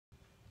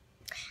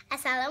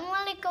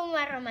Assalamualaikum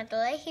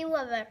warahmatullahi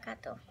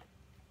wabarakatuh.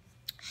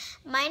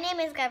 My name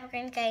is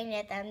Gabrinka in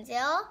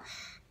Tamzil,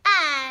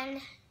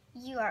 and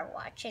you are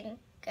watching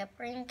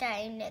Gabrinka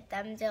in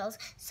Tamzil's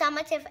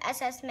summative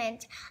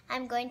assessment.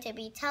 I'm going to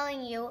be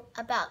telling you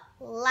about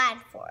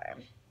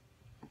Landform.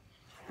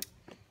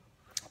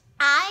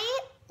 I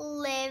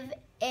live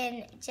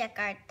in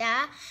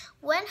Jakarta.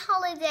 One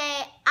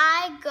holiday,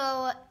 I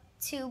go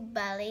to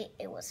Bali.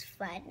 It was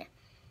fun.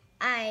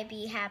 I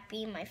be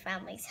happy, my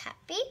family's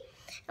happy.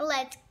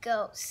 Let's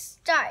go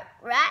start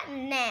right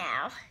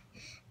now.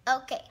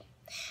 Okay,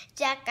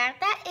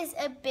 Jakarta is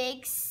a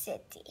big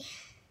city.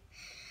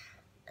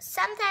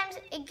 Sometimes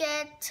it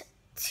gets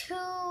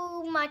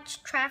too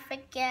much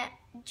traffic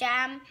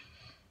jam,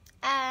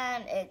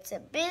 and it's a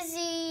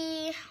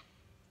busy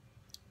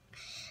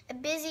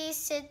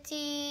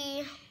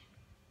city,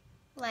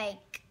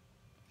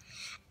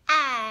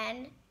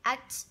 and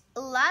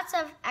lots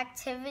of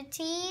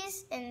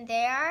activities in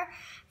there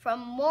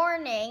from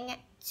morning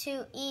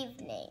to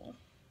evening.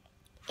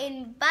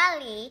 In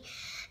Bali,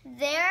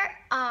 there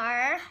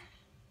are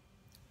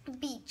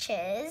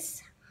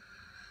beaches,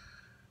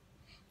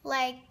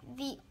 like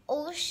the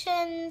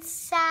ocean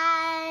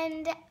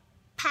sand,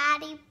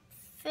 paddy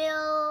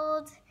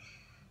field,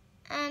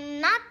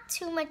 and not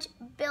too much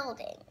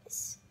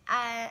buildings.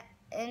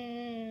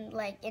 In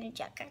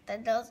Jakarta,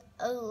 there's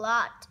a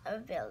lot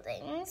of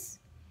buildings.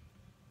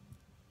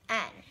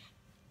 And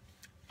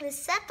the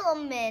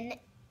settlement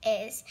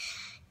is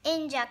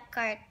in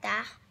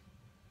Jakarta.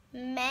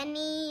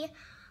 Many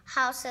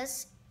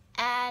houses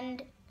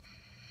and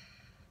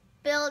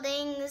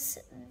buildings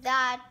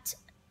that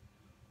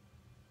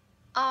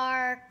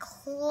are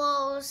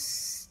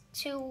close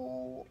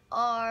to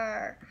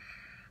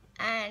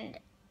and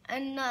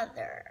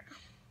another.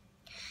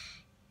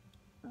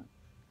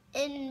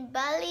 In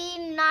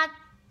Bali, not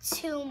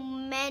too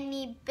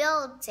many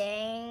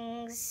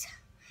buildings.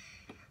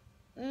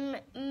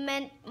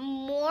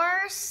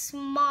 More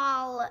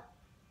small,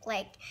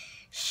 like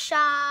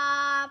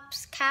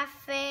shops,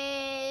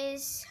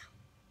 cafes,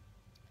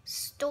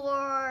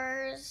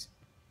 stores,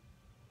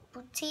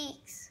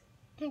 boutiques,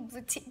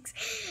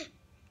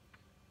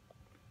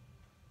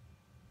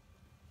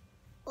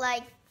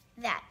 like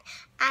that.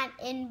 And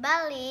in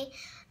Bali,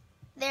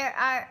 there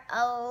are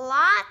a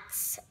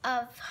lot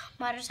of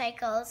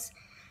motorcycles.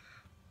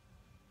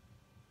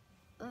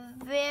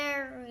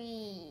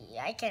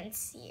 I can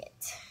see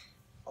it.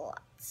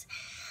 Lots,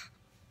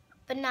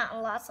 but not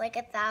lots, like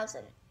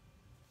 1,000.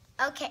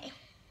 Okay,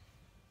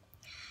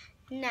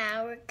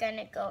 now we're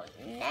gonna go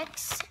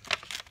next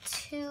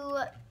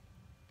to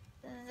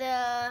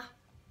the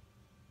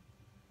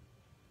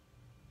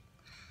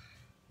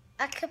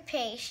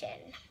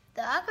occupation.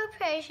 The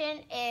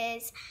occupation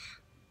is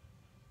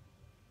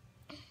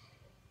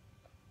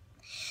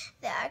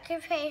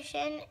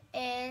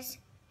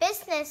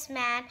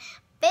businessman,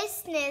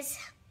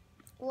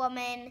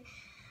 businesswoman,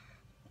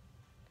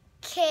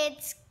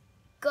 kids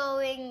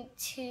going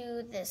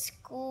to the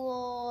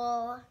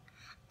school.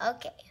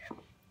 Okay,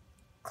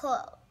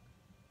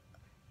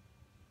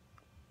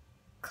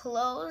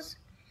 clothes,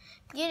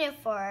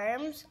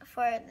 uniforms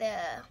for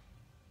the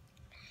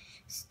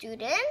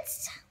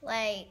students,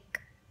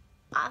 like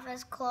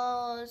office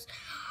clothes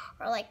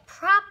or like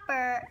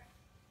proper,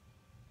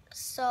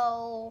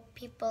 so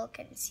people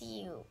can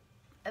see you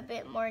a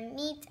bit more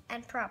neat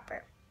and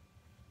proper.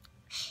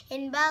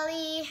 In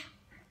Bali,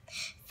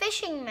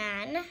 fishing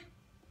man,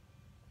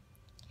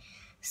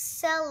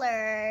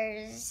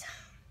 sellers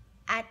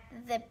at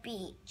the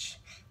beach.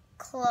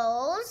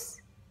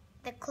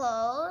 The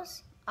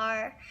clothes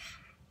are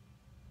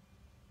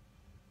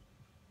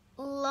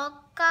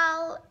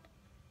local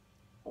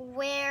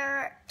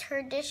wear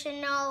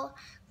traditional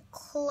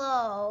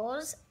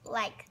clothes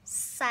like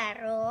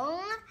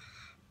sarung,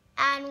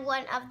 and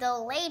one of the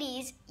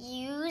ladies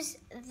use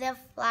the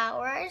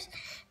flowers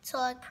to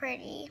look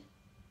pretty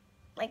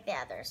like the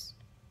others.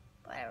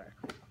 Whatever.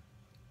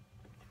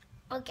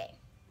 Okay.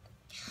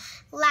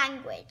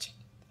 Language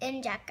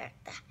in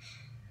Jakarta.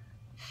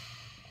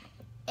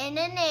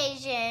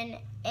 Indonesian,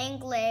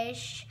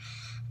 English,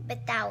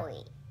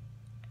 Betawi.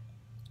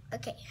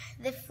 Okay,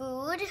 the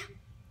food,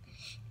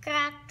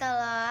 kerak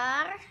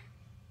telur,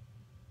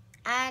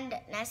 and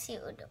nasi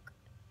uduk.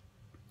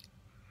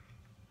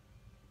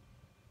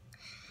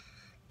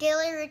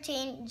 Daily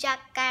routine,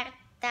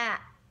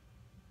 Jakarta.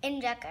 In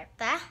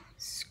Jakarta,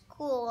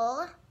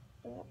 school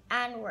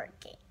and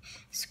working.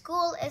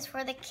 School is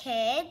for the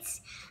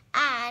kids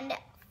and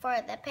for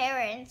the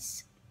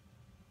parents,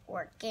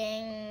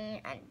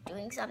 working and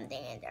doing something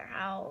in their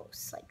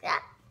house, like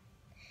that.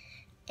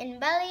 In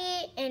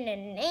Bali,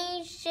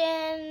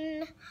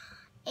 Indonesian,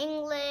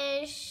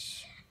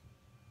 English,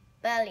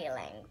 Bali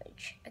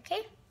language,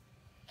 okay?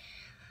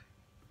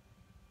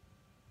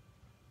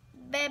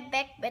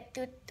 Bebek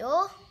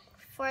betutu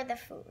for the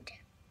food.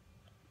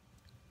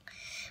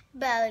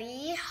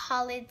 Bali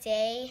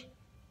holiday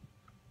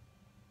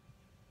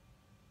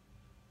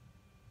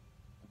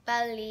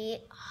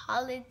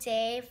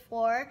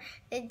for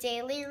the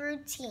daily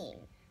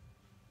routine.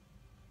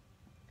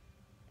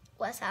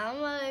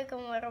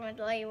 Wassalamualaikum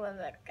warahmatullahi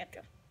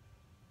wabarakatuh.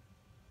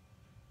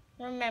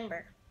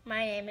 Remember,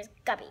 my name is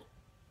Gabby.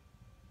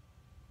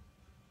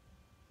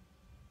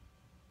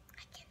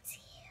 I can see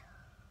you.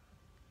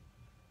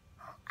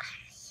 Who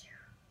are you?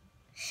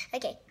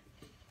 Okay.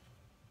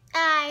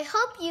 I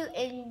hope you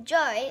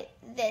enjoyed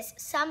this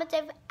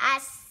summative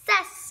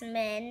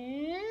assessment.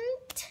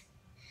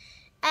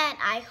 And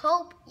I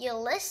hope you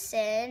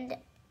listened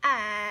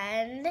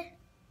and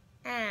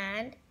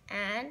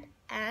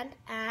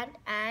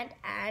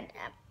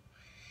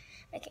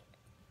okay.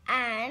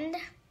 And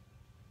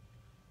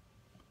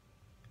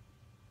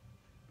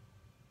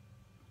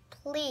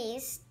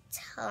please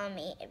tell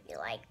me if you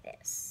like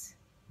this.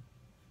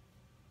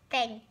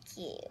 Thank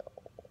you.